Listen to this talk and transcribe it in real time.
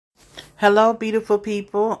Hello, beautiful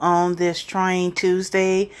people, on this trying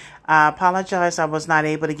Tuesday. I apologize I was not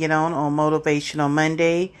able to get on Motivational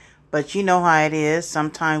Monday, but you know how it is.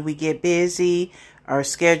 Sometimes we get busy, our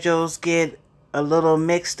schedules get a little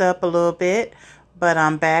mixed up a little bit, but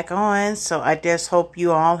I'm back on, so I just hope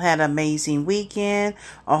you all had an amazing weekend.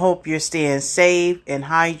 I hope you're staying safe and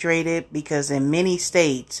hydrated, because in many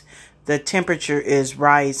states, the temperature is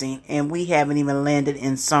rising, and we haven't even landed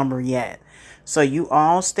in summer yet. So you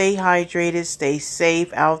all stay hydrated, stay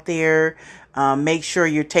safe out there. Make sure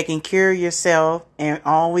you're taking care of yourself, and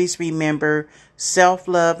always remember,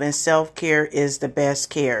 self-love and self-care is the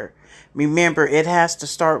best care. Remember, it has to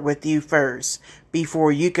start with you first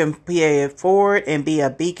before you can pay it forward and be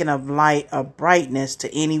a beacon of light, of brightness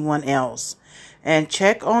to anyone else. And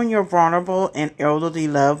check on your vulnerable and elderly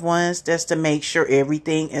loved ones, just to make sure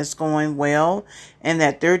everything is going well and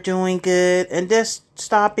that they're doing good. And just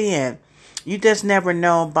stop in. You just never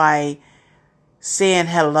know by saying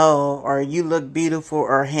hello, or you look beautiful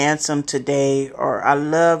or handsome today, or I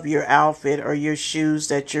love your outfit or your shoes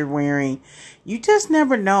that you're wearing. You just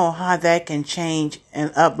never know how that can change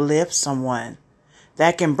and uplift someone.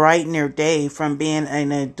 That can brighten their day from being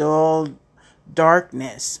in a dull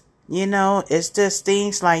darkness. You know, it's just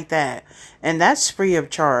things like that. And that's free of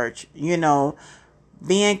charge. You know,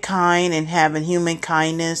 being kind and having human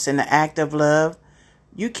kindness and the act of love,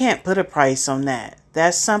 you can't put a price on that.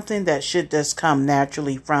 That's something that should just come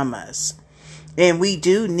naturally from us. And we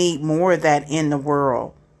do need more of that in the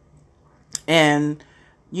world. And,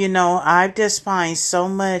 you know, I just find so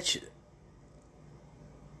much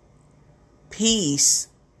peace,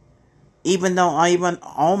 even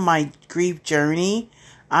on my grief journey,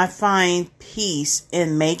 I find peace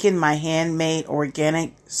in making my handmade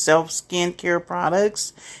organic skincare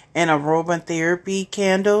products and aromatherapy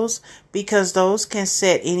candles, because those can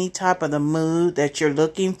set any type of the mood that you're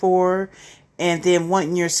looking for, and then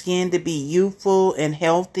wanting your skin to be youthful and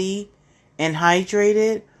healthy and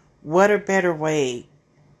hydrated. What a better way,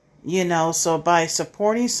 you know? So by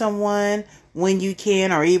supporting someone when you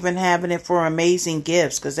can, or even having it for amazing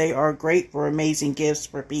gifts, because they are great for amazing gifts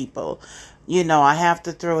for people. You know, I have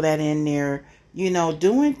to throw that in there. You know,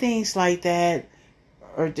 doing things like that,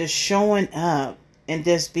 or just showing up and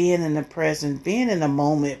just being in the present, being in the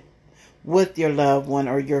moment with your loved one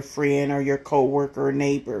or your friend or your coworker or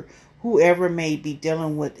neighbor, whoever may be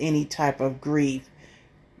dealing with any type of grief,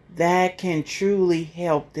 that can truly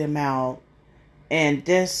help them out. And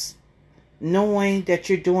just knowing that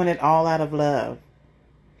you're doing it all out of love.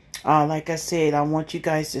 Like I said, I want you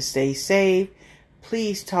guys to stay safe.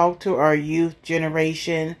 Please talk to our youth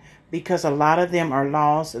generation, because a lot of them are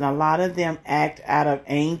lost and a lot of them act out of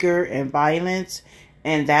anger and violence,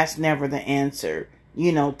 and that's never the answer.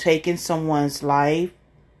 You know, taking someone's life,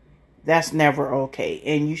 that's never okay.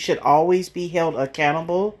 And you should always be held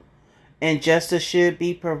accountable, and justice should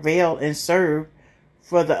be prevailed and served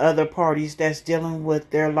for the other parties that's dealing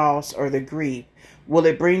with their loss or the grief. Will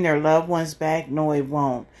it bring their loved ones back? No, it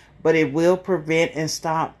won't. But it will prevent and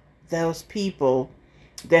stop those people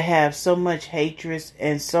that have so much hatred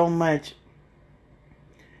and so much,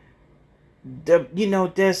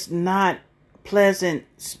 there's not pleasant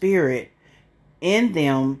spirit in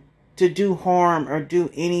them to do harm or do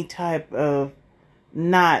any type of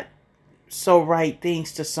not so right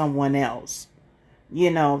things to someone else. You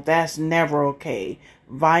know, that's never okay.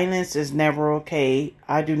 Violence is never okay.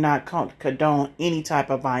 I do not condone any type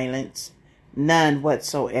of violence. None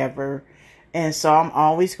whatsoever. And so I'm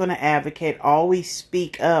always going to advocate, always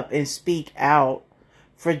speak up and speak out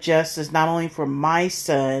for justice, not only for my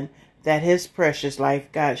son, that his precious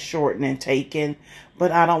life got shortened and taken,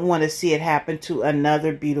 but I don't want to see it happen to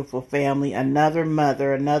another beautiful family, another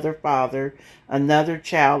mother, another father, another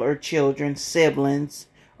child or children, siblings,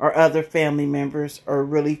 or other family members, or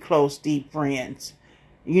really close, deep friends,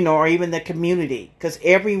 you know, or even the community, because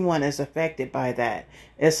everyone is affected by that.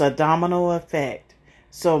 It's a domino effect.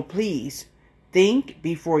 So please, think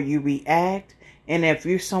before you react. And if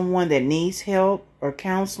you're someone that needs help or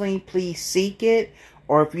counseling, please seek it.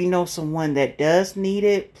 Or if you know someone that does need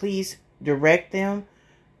it, please direct them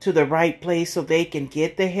to the right place so they can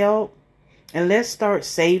get the help. And let's start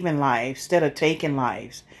saving lives instead of taking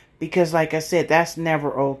lives. Because like I said, that's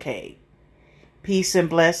never okay. Peace and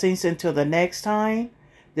blessings until the next time.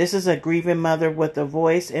 This is a grieving mother with a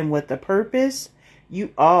voice and with a purpose.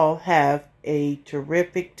 You all have a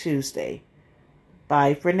terrific Tuesday.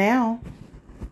 Bye for now.